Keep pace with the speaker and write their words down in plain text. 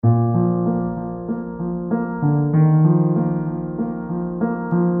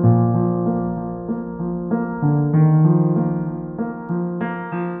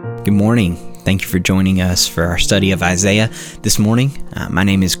Good morning. Thank you for joining us for our study of Isaiah this morning. My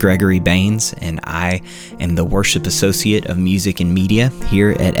name is Gregory Baines, and I am the Worship Associate of Music and Media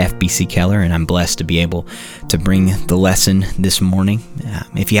here at FBC Keller, and I'm blessed to be able to bring the lesson this morning.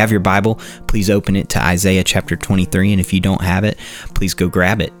 If you have your Bible, please open it to Isaiah chapter 23, and if you don't have it, please go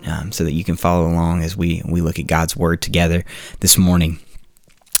grab it so that you can follow along as we look at God's Word together this morning.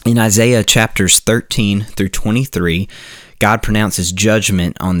 In Isaiah chapters 13 through 23, God pronounces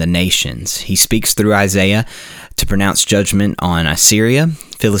judgment on the nations. He speaks through Isaiah to pronounce judgment on Assyria,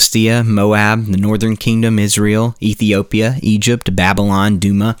 Philistia, Moab, the northern kingdom, Israel, Ethiopia, Egypt, Babylon,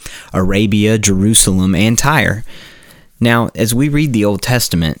 Duma, Arabia, Jerusalem, and Tyre. Now, as we read the Old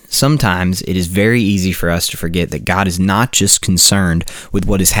Testament, sometimes it is very easy for us to forget that God is not just concerned with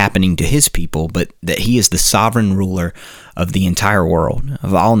what is happening to His people, but that He is the sovereign ruler of the entire world,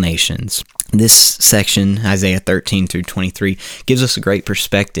 of all nations. This section, Isaiah 13 through 23, gives us a great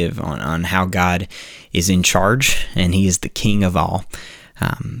perspective on how God is in charge and He is the King of all.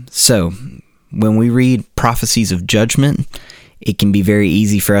 So, when we read prophecies of judgment, it can be very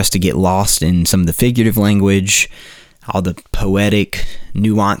easy for us to get lost in some of the figurative language, all the poetic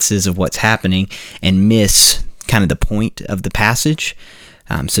nuances of what's happening, and miss kind of the point of the passage.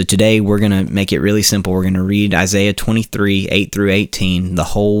 So today we're going to make it really simple. We're going to read Isaiah 23, 8 through 18, the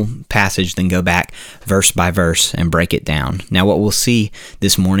whole passage, then go back verse by verse and break it down. Now what we'll see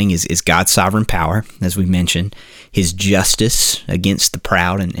this morning is God's sovereign power, as we mentioned, His justice against the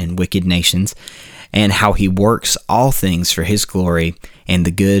proud and wicked nations, and how He works all things for His glory and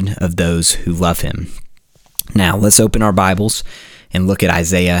the good of those who love Him. Now let's open our Bibles and look at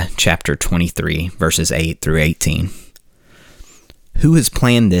Isaiah chapter 23, verses 8 through 18. Who has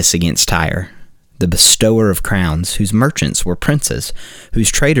planned this against Tyre, the bestower of crowns, whose merchants were princes,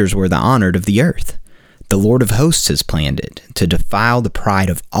 whose traders were the honored of the earth? The Lord of hosts has planned it, to defile the pride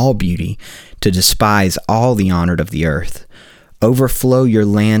of all beauty, to despise all the honored of the earth. Overflow your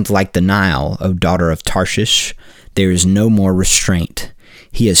land like the Nile, O daughter of Tarshish. There is no more restraint.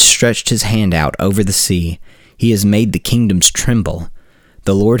 He has stretched His hand out over the sea. He has made the kingdoms tremble.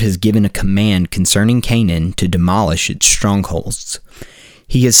 The Lord has given a command concerning Canaan to demolish its strongholds.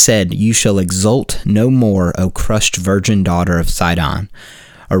 He has said, You shall exult no more, O crushed virgin daughter of Sidon.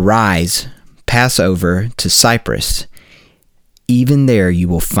 Arise, pass over to Cyprus. Even there you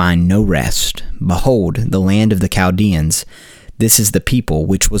will find no rest. Behold, the land of the Chaldeans. This is the people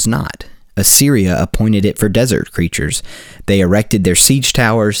which was not. Assyria appointed it for desert creatures. They erected their siege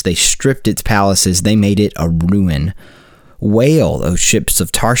towers. They stripped its palaces. They made it a ruin. Wail, O ships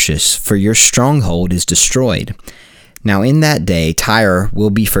of Tarshish, for your stronghold is destroyed. Now in that day Tyre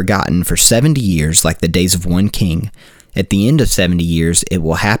will be forgotten for 70 years, like the days of one king. At the end of 70 years it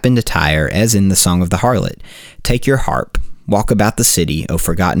will happen to Tyre as in the song of the harlot. Take your harp, walk about the city, O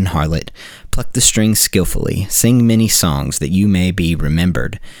forgotten harlot. Pluck the strings skillfully, sing many songs that you may be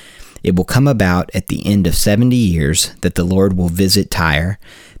remembered. It will come about at the end of 70 years that the Lord will visit Tyre.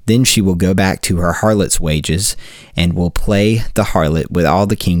 Then she will go back to her harlot's wages, and will play the harlot with all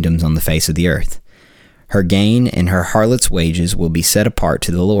the kingdoms on the face of the earth. Her gain and her harlot's wages will be set apart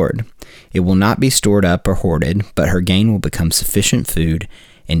to the Lord. It will not be stored up or hoarded, but her gain will become sufficient food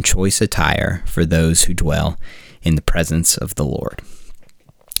and choice attire for those who dwell in the presence of the Lord.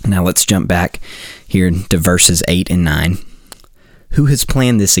 Now let's jump back here to verses 8 and 9. Who has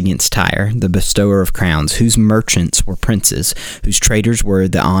planned this against Tyre, the bestower of crowns, whose merchants were princes, whose traders were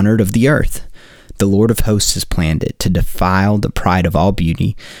the honored of the earth? The Lord of hosts has planned it, to defile the pride of all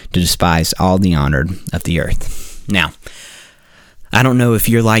beauty, to despise all the honored of the earth. Now, I don't know if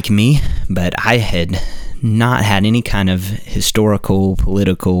you're like me, but I had not had any kind of historical,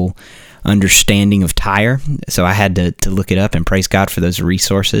 political understanding of Tyre, so I had to look it up, and praise God for those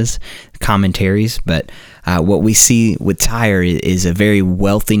resources, commentaries. But what we see with Tyre is a very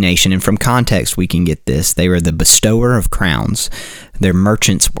wealthy nation, and from context we can get this. They were the bestower of crowns. Their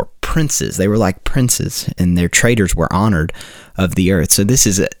merchants were princes. They were like princes, and their traders were honored of the earth. So this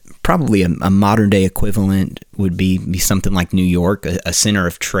is probably a modern day equivalent would be something like New York, a center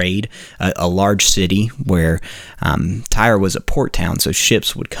of trade, a large city where Tyre was a port town, so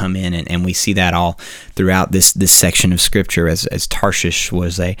ships would come in, and we see that all throughout this section of scripture as Tarshish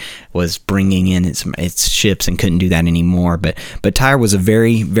was bringing in its ships and couldn't do that anymore. But Tyre was a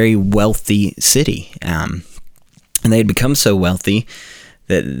very, very wealthy city, and they had become so wealthy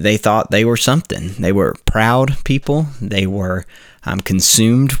that they thought they were something. They were proud people. They were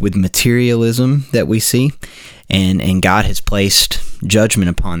consumed with materialism that we see, and God has placed judgment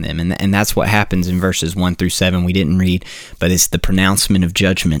upon them, and that's what happens in verses 1 through 7. We didn't read, but it's the pronouncement of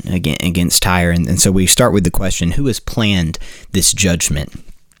judgment against Tyre, and so we start with the question, who has planned this judgment?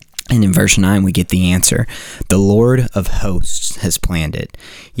 And in verse 9, we get the answer. The Lord of hosts has planned it.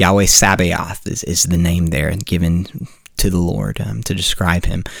 Yahweh Sabaoth is the name there given to the Lord to describe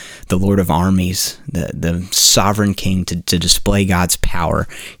him. The Lord of armies, the sovereign king, to display God's power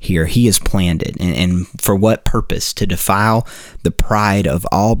here. He has planned it. And for what purpose? To defile the pride of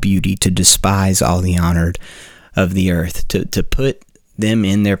all beauty, to despise all the honored of the earth, to put them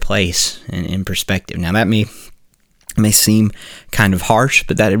in their place and in perspective. Now that may seem kind of harsh,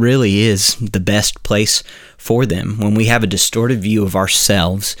 but that really is the best place for them. When we have a distorted view of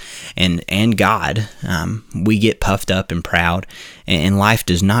ourselves and God, we get puffed up and proud, and life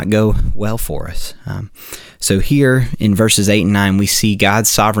does not go well for us. So here in verses 8 and 9, we see God's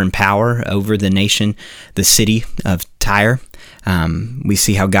sovereign power over the nation, the city of Tyre. We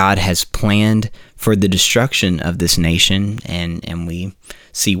see how God has planned for the destruction of this nation, and we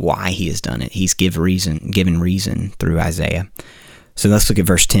see why he has done it. He's given reason through Isaiah. So let's look at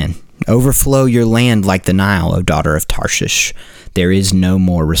verse 10. Overflow your land like the Nile, O daughter of Tarshish. There is no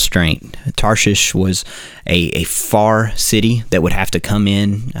more restraint. Tarshish was a far city that would have to come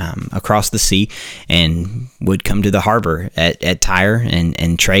in across the sea and would come to the harbor at Tyre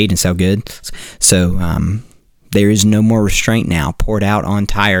and trade and sell goods. So there is no more restraint now poured out on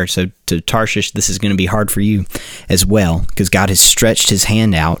Tyre. So to Tarshish, this is going to be hard for you as well, because God has stretched his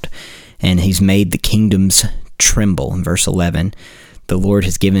hand out and he's made the kingdoms tremble. In verse 11, the Lord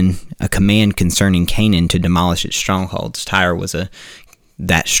has given a command concerning Canaan to demolish its strongholds. Tyre was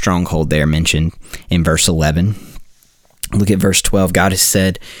that stronghold there mentioned in verse 11. Look at verse 12. God has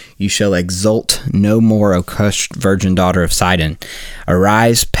said, you shall exult no more, O crushed virgin daughter of Sidon.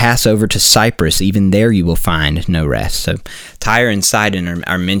 Arise, pass over to Cyprus. Even there you will find no rest. So Tyre and Sidon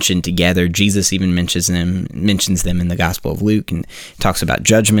are mentioned together. Jesus even mentions them in the Gospel of Luke and talks about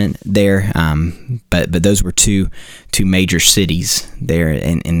judgment there. But those were two major cities there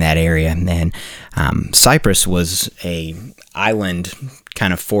in that area. And Cyprus was a island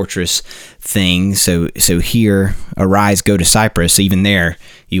kind of fortress thing. So here, arise, go to Cyprus. Even there,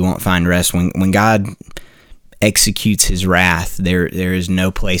 you won't find rest. When God executes his wrath, there is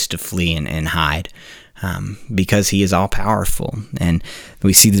no place to flee and hide, because he is all powerful. And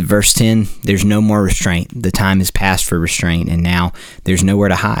we see that verse 10, there's no more restraint. The time is past for restraint, and now there's nowhere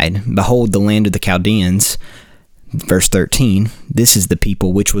to hide. Behold, the land of the Chaldeans. Verse 13, this is the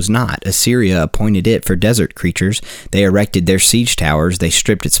people which was not. Assyria appointed it for desert creatures. They erected their siege towers. They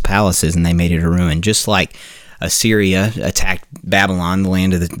stripped its palaces, and they made it a ruin. Just like Assyria attacked Babylon, the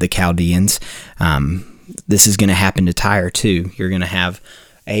land of the Chaldeans, this is going to happen to Tyre too. You're going to have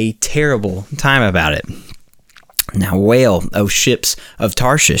a terrible time about it. Now wail, O ships of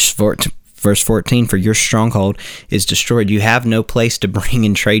Tarshish, verse 14, for your stronghold is destroyed. You have no place to bring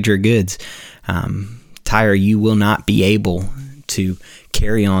and trade your goods. Tyre, you will not be able to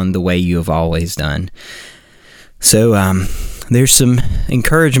carry on the way you have always done. So there's some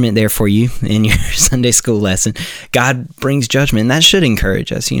encouragement there for you in your Sunday school lesson. God brings judgment, and that should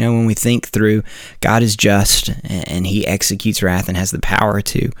encourage us. When we think through God is just and he executes wrath and has the power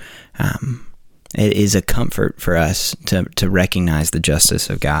to, it is a comfort for us to recognize the justice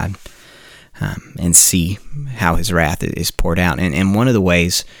of God and see how his wrath is poured out. And one of the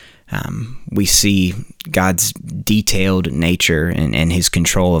ways we see God's detailed nature and his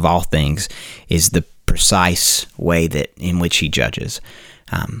control of all things is the precise way in which he judges.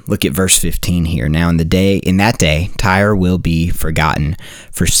 Look at verse 15 here. Now in that day, Tyre will be forgotten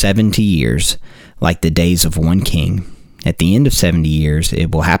for 70 years, like the days of one king. At the end of 70 years,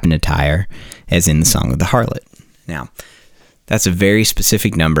 it will happen to Tyre as in the Song of the Harlot. Now, that's a very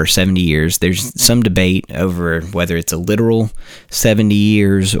specific number, 70 years. There's some debate over whether it's a literal 70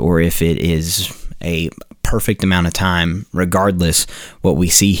 years or if it is a perfect amount of time. Regardless, what we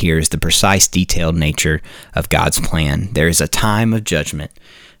see here is the precise, detailed nature of God's plan. There is a time of judgment.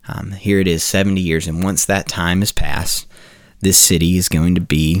 Here it is, 70 years, and once that time is passed, this city is going to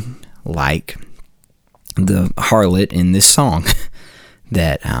be like the harlot in this song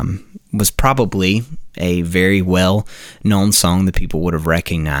that was probably a very well-known song that people would have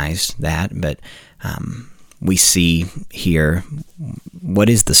recognized that, but we see here, what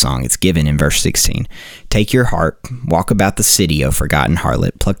is the song? It's given in verse 16. Take your harp, walk about the city, O forgotten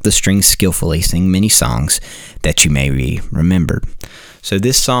harlot, pluck the strings skillfully, sing many songs that you may be remembered. So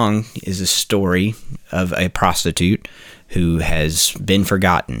this song is a story of a prostitute who has been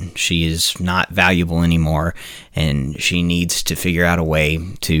forgotten. She is not valuable anymore, and she needs to figure out a way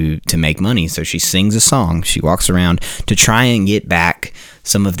to make money. So she sings a song. She walks around to try and get back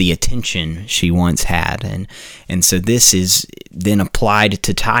some of the attention she once had. And so this is then applied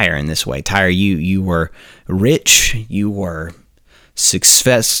to Tyre in this way. Tyre, you were rich, you were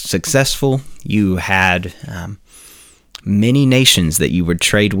successful. You had many nations that you would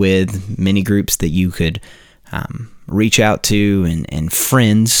trade with, many groups that you could reach out to, and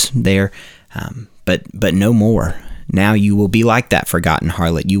friends there, but no more. Now you will be like that forgotten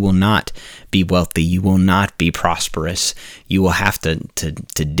harlot. You will not be wealthy. You will not be prosperous. You will have to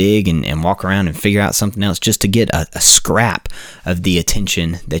dig and walk around and figure out something else just to get a scrap of the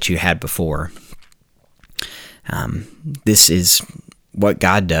attention that you had before. This is what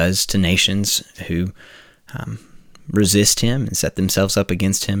God does to nations who resist Him and set themselves up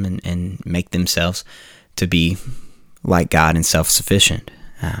against Him and make themselves to be like God and self-sufficient.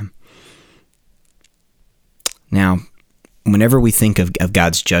 Now, whenever we think of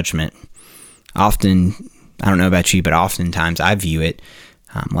God's judgment, often, I don't know about you, but oftentimes I view it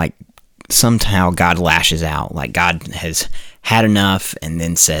like somehow God lashes out, like God has had enough and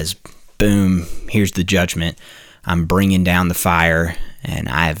then says, boom, here's the judgment. I'm bringing down the fire, and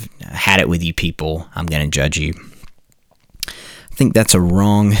I've had it with you people. I'm going to judge you. I think that's a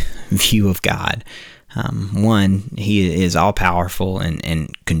wrong view of God. One, He is all-powerful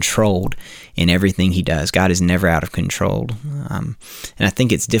and controlled in everything He does. God is never out of control. And I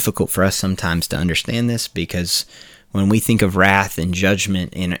think it's difficult for us sometimes to understand this, because when we think of wrath and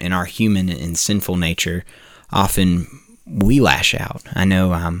judgment in our human and sinful nature, often we lash out. I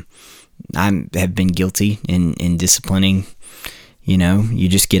know I have been guilty in disciplining. You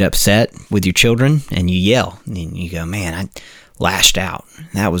just get upset with your children and you yell and you go, man, I lashed out.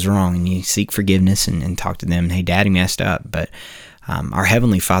 That was wrong. And you seek forgiveness and talk to them. Hey, Daddy messed up. But our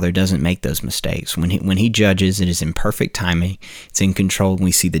Heavenly Father doesn't make those mistakes. When He judges, it is in perfect timing. It's in control. And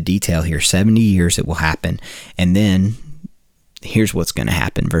we see the detail here. 70 years it will happen. And then here's what's going to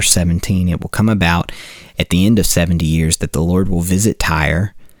happen. Verse 17, it will come about at the end of 70 years that the Lord will visit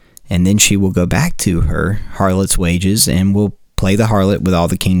Tyre, and then she will go back to her harlot's wages and will play the harlot with all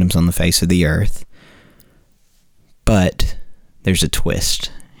the kingdoms on the face of the earth. But there's a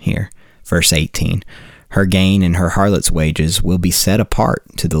twist here. Verse 18, her gain and her harlot's wages will be set apart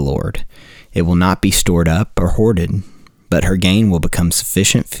to the Lord. It will not be stored up or hoarded, but her gain will become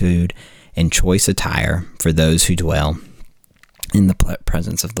sufficient food and choice attire for those who dwell in the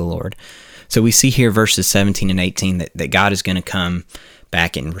presence of the Lord. So we see here verses 17 and 18 that God is going to come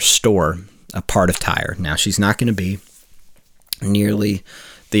back and restore a part of Tyre. Now, she's not going to be nearly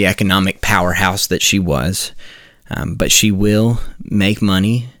the economic powerhouse that she was, but she will make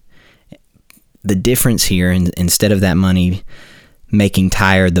money. The difference here, instead of that money making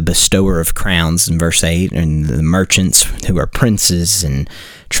Tyre the bestower of crowns in verse 8, and the merchants who are princes and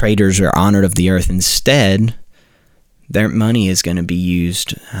traders are honored of the earth, instead, their money is going to be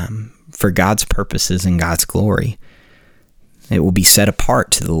used for God's purposes and God's glory. It will be set apart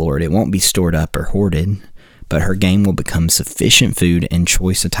to the Lord. It won't be stored up or hoarded, but her gain will become sufficient food and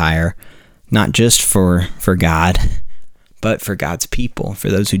choice attire, not just for God, but for God's people, for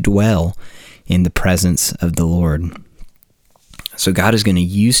those who dwell in the presence of the Lord. So God is going to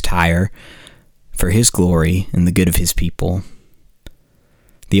use Tyre for His glory and the good of His people.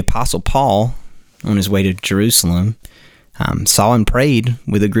 The Apostle Paul, on his way to Jerusalem, saw and prayed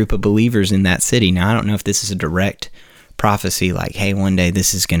with a group of believers in that city. Now, I don't know if this is a direct prophecy, like, hey, one day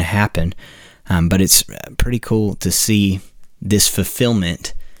this is going to happen, but it's pretty cool to see this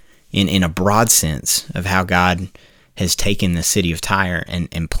fulfillment in a broad sense of how God has taken the city of Tyre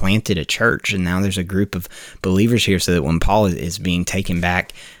and planted a church, and now there's a group of believers here, so that when Paul is being taken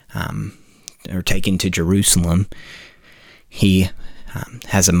back or taken to Jerusalem, he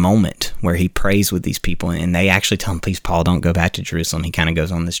has a moment where he prays with these people, and they actually tell him, please, Paul, don't go back to Jerusalem. He kind of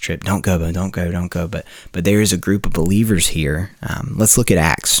goes on this trip. Don't go. But there is a group of believers here. Let's look at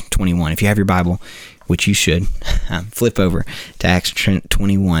Acts 21. If you have your Bible, which you should, flip over to Acts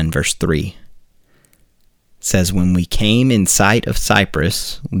 21, verse 3. It says, when we came in sight of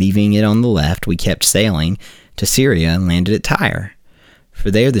Cyprus, leaving it on the left, we kept sailing to Syria and landed at Tyre,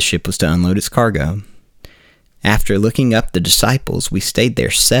 for there the ship was to unload its cargo. After looking up the disciples, we stayed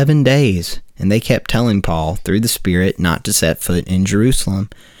there 7 days, and they kept telling Paul, through the Spirit, not to set foot in Jerusalem.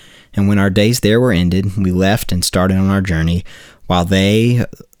 And when our days there were ended, we left and started on our journey, while they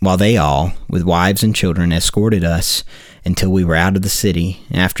all, with wives and children, escorted us until we were out of the city.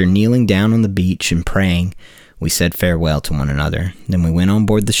 And after kneeling down on the beach and praying, we said farewell to one another. Then we went on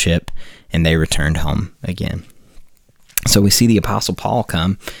board the ship, and they returned home again. So we see the Apostle Paul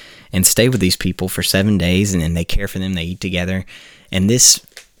come and stay with these people for 7 days, and then they care for them, they eat together. And this,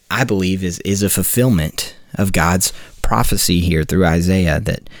 I believe, is a fulfillment of God's prophecy here through Isaiah,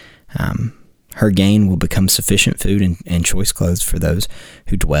 that her gain will become sufficient food and choice clothes for those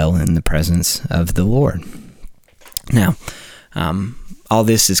who dwell in the presence of the Lord. Now, all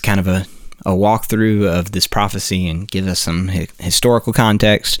this is kind of a walkthrough of this prophecy and give us some historical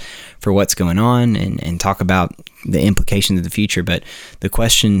context for what's going on and talk about the implications of the future. But the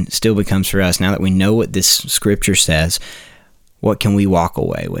question still becomes for us, now that we know what this scripture says, what can we walk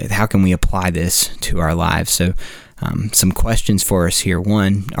away with? How can we apply this to our lives? So some questions for us here.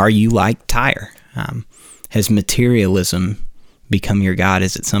 One, are you like Tyre? Has materialism become your God?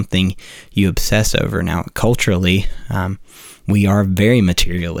 Is it something you obsess over? Now, culturally, we are very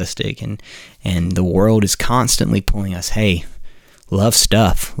materialistic, and the world is constantly pulling us, hey, love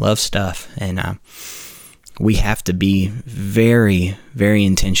stuff. And we have to be very, very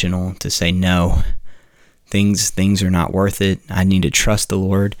intentional to say, no, things are not worth it. I need to trust the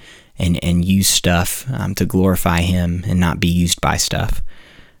Lord and use stuff to glorify Him and not be used by stuff.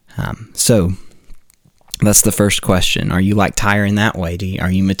 So that's the first question. Are you like Tyre in that way?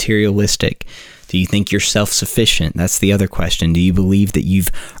 Are you materialistic? Do you think you're self-sufficient? That's the other question. Do you believe that you've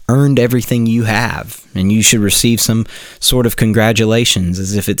earned everything you have and you should receive some sort of congratulations,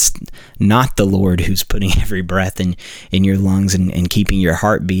 as if it's not the Lord who's putting every breath in your lungs and keeping your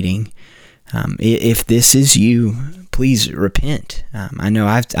heart beating? If this is you, please repent. I know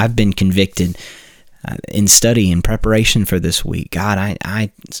I've been convicted in study and preparation for this week. God,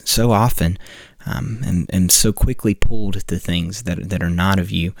 I so often am so quickly pulled to things that are not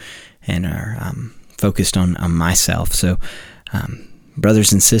of you and are focused on myself. So,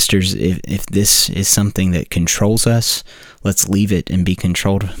 brothers and sisters, if this is something that controls us, let's leave it and be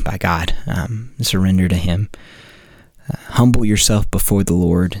controlled by God. Surrender to Him. Humble yourself before the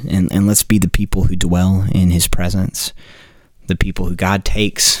Lord, and let's be the people who dwell in His presence, the people who God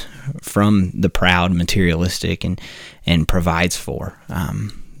takes from the proud, materialistic, and provides for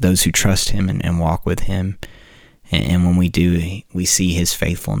those who trust Him and walk with Him. And when we do, we see His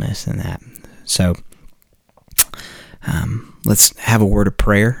faithfulness in that. So let's have a word of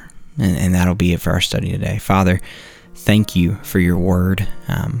prayer, and that'll be it for our study today. Father, thank you for your word.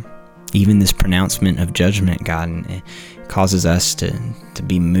 Even this pronouncement of judgment, God, it causes us to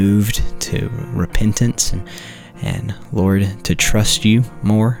be moved to repentance and Lord, to trust you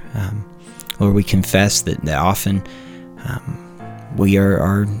more. Lord, we confess that often we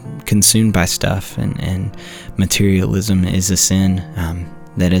are consumed by stuff, and materialism is a sin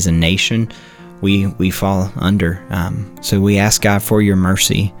that as a nation we fall under. So we ask God for your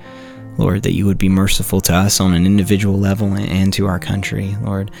mercy, Lord, that you would be merciful to us on an individual level and to our country.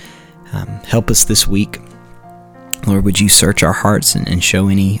 Lord, help us this week. Lord, would you search our hearts and show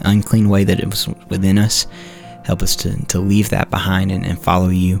any unclean way that it was within us? Help us to leave that behind and follow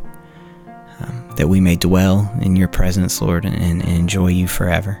you, that we may dwell in your presence, Lord, and enjoy you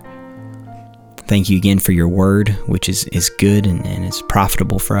forever. Thank you again for your word, which is good and is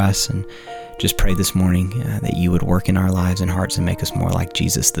profitable for us. And just pray this morning that you would work in our lives and hearts and make us more like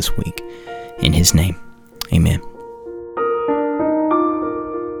Jesus this week. In His name, amen.